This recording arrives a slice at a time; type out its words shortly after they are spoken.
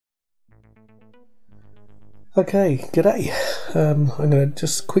Okay, g'day. I'm going to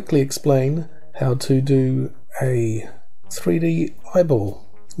just quickly explain how to do a 3D eyeball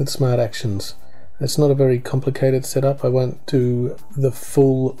with Smart Actions. It's not a very complicated setup. I won't do the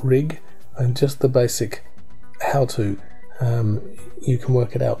full rig and just the basic how to. You can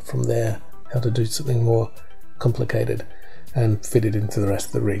work it out from there how to do something more complicated and fit it into the rest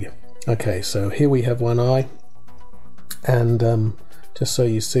of the rig. Okay, so here we have one eye, and just so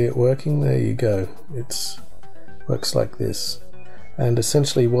you see it working, there you go. It's works like this, and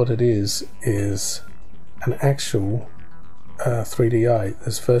essentially what it is an actual 3D eye.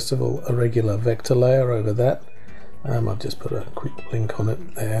 There's first of all a regular vector layer over that. I've just put a quick link on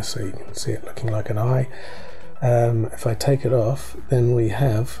it there so you can see it looking like an eye. If I take it off, then we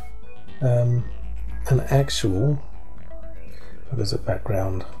have an actual, there's a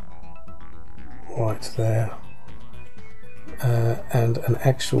background white there, and an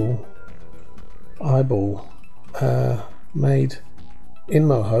actual eyeball made in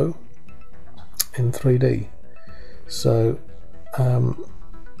Moho in 3D. So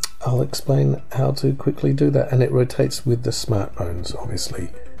I'll explain how to quickly do that, and it rotates with the smartphones obviously.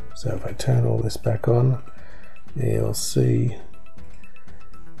 So if I turn all this back on, you'll see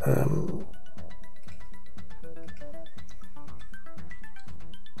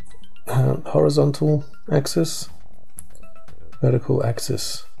horizontal axis, vertical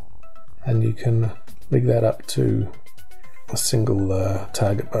axis, and you can rig that up to a single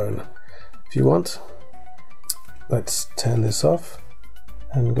target bone if you want. Let's turn this off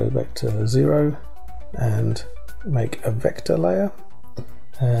and go back to 0 and make a vector layer,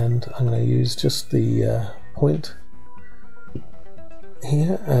 and I'm going to use just the point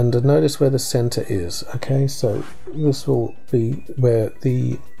here, and notice where the center is. Okay, so this will be where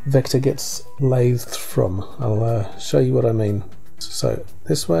the vector gets lathed from. I'll show you what I mean. So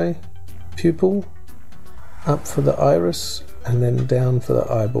this way, pupil, up for the iris, and then down for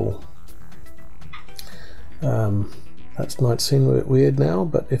the eyeball. That might seem a bit weird now,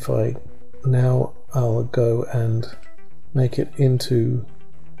 but if I'll go and make it into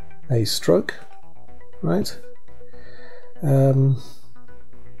a stroke, right? And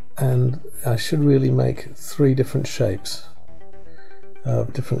I should really make 3 different shapes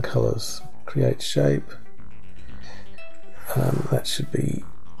of different colors. Create shape. That should be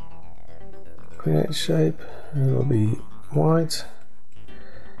create shape, and it'll be white,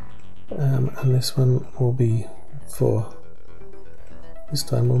 and this one will be for this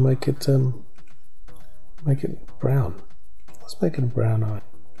time we'll make it brown. Let's make it a brown eye.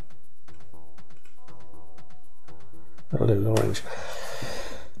 That'll do, orange.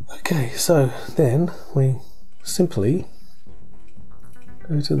 Okay, so then we simply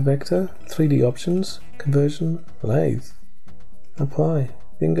go to the vector, 3D options, conversion, lathe, apply,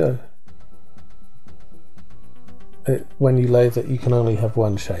 bingo. When you lathe it, you can only have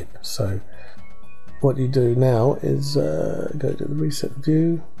one shape. So what you do now is go to the reset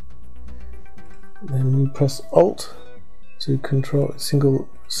view, then you press Alt to control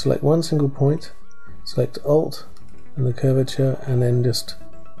select one single point, select Alt and the curvature, and then just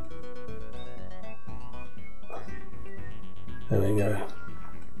there we go.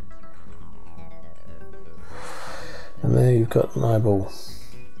 And there you've got an eyeball.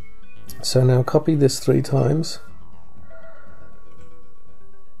 So now copy this 3 times.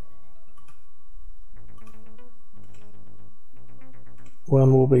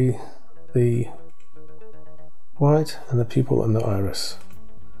 One will be the white and the pupil and the iris.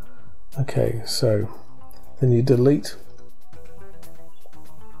 Okay, so then you delete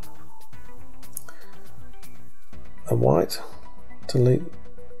a white, delete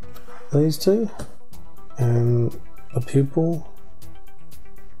these 2, and the pupil,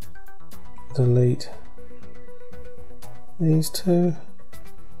 delete these 2,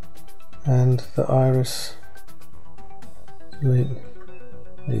 and the iris, delete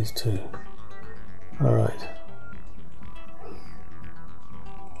these 2. Alright.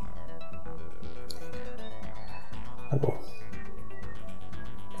 Okay,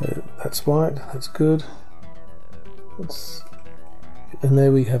 that's white, that's good. And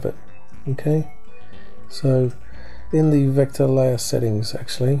there we have it. Okay, so in the vector layer settings,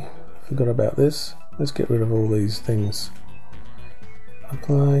 actually, I forgot about this. Let's get rid of all these things.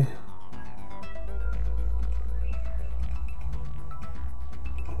 Apply.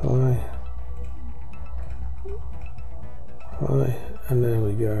 Apply, and there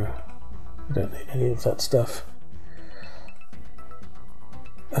we go. We don't need any of that stuff.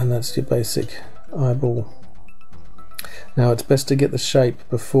 And that's your basic eyeball. Now it's best to get the shape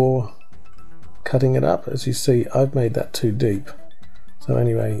before cutting it up. As you see, I've made that too deep. So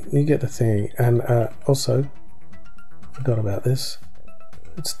anyway, you get the thing. And also, Forgot about this.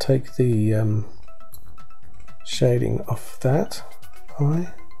 Let's take the shading off that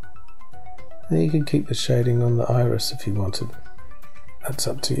eye. And you can keep the shading on the iris if you wanted. That's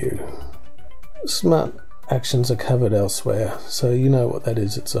up to you. Smart actions are covered elsewhere, so you know what that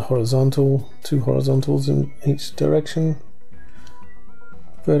is. It's a horizontal, two horizontals in each direction,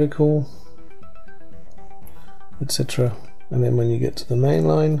 vertical, etc. And then when you get to the main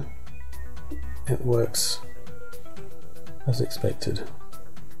line, it works as expected.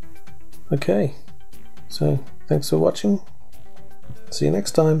 Okay, so thanks for watching. See you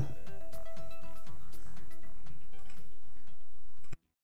next time.